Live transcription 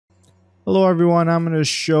Hello everyone, I'm going to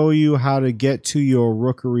show you how to get to your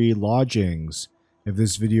Rookery Lodgings. If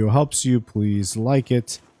this video helps you, please like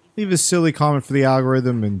it, leave a silly comment for the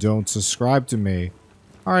algorithm, and don't subscribe to me.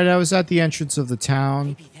 Alright, I was at the entrance of the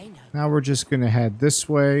town. Now we're just going to head this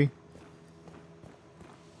way.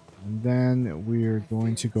 And then we're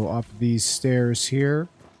going to go up these stairs here.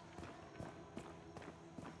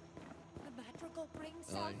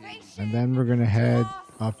 And then we're going to head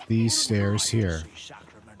up these stairs here.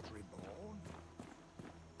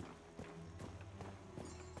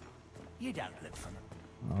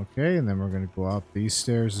 Okay, and then we're going to go up these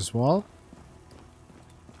stairs as well.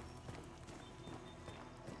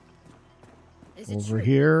 Over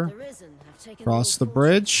here, across the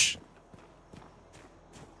bridge.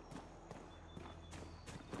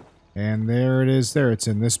 And there it is there. It's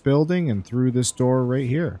in this building and through this door right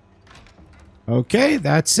here. Okay,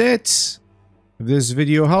 that's it. If this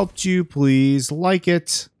video helped you, please like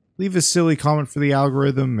it, leave a silly comment for the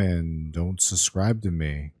algorithm, and don't subscribe to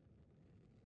me.